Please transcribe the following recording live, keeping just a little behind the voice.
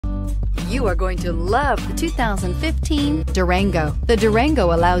You are going to love the 2015 Durango. The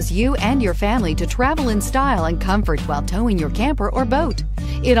Durango allows you and your family to travel in style and comfort while towing your camper or boat.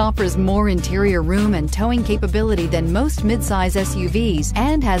 It offers more interior room and towing capability than most midsize SUVs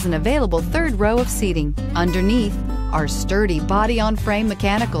and has an available third row of seating. Underneath are sturdy body-on-frame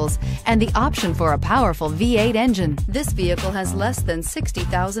mechanicals and the option for a powerful V8 engine. This vehicle has less than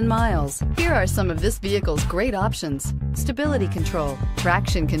 60,000 miles. Here are some of this vehicle's great options: stability control,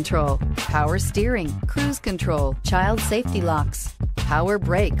 traction control, power steering, cruise control, child safety locks, power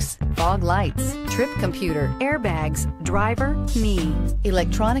brakes, fog lights, trip computer, airbags, driver, knee,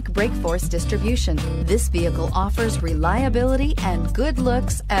 electronic brake force distribution. This vehicle offers reliability and good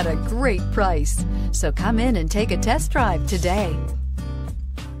looks at a great price. So come in and take a test drive today.